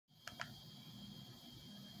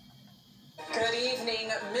Good evening.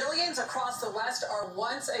 Millions across the West are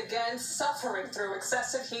once again suffering through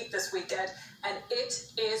excessive heat this weekend, and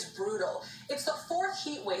it is brutal. It's the fourth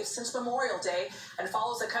heat wave since Memorial Day and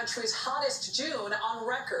follows the country's hottest June on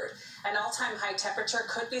record. An all-time high temperature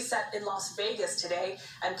could be set in Las Vegas today,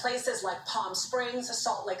 and places like Palm Springs,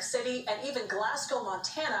 Salt Lake City, and even Glasgow,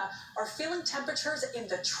 Montana are feeling temperatures in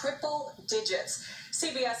the triple digits.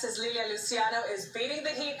 CBS's Lilia Luciano is beating the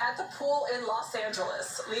heat at the pool in Los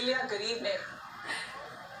Angeles. Lilia, good evening.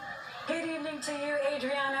 Good evening to you,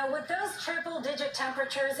 Adriana. With those triple-digit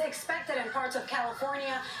temperatures expected in parts of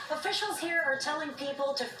California, officials here are telling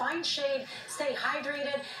people to find shade, stay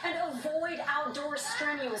hydrated, and avoid outdoor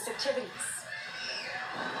strenuous activities.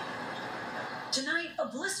 Tonight, a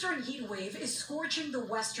blistering heat wave is scorching the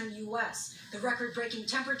western U.S. The record-breaking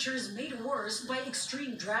temperatures made worse by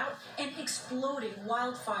extreme drought and exploding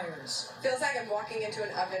wildfires. Feels like I'm walking into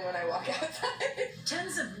an oven when I walk outside.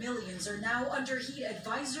 Tens of millions are now under heat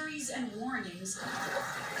advisories and warnings.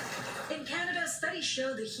 In Canada, studies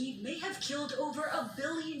show the heat may have killed over 1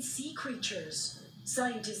 billion sea creatures.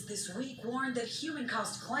 Scientists this week warned that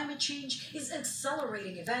human-caused climate change is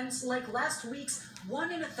accelerating events like last week's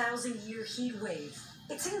 1 in 1,000-year heat wave.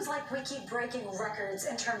 It seems like we keep breaking records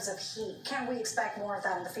in terms of heat. Can we expect more of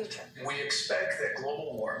that in the future? We expect that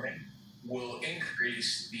global warming will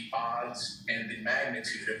increase the odds and the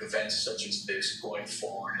magnitude of events such as this going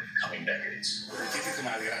forward in the coming decades.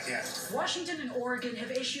 Washington and Oregon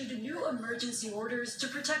have issued new emergency orders to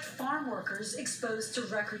protect farm workers exposed to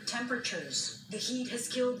record temperatures. The heat has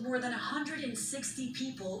killed more than 160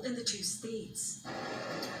 people in the two states.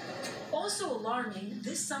 Also alarming,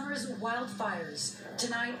 this summer's wildfires.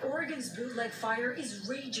 Tonight, Oregon's bootleg fire is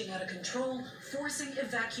raging out of control, forcing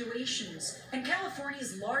evacuations. And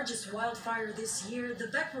California's largest wildfire this year, the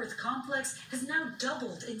Beckworth complex, has now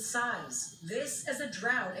doubled in size. This as a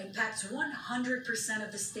drought impacts 100%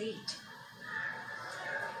 of the state.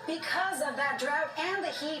 Because of that drought and the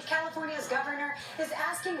heat, California's governor is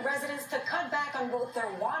asking residents to cut back on both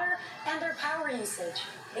their water and their power usage.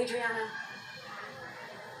 Adriana.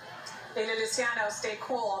 Lilia Luciano, stay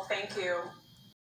cool. Thank you.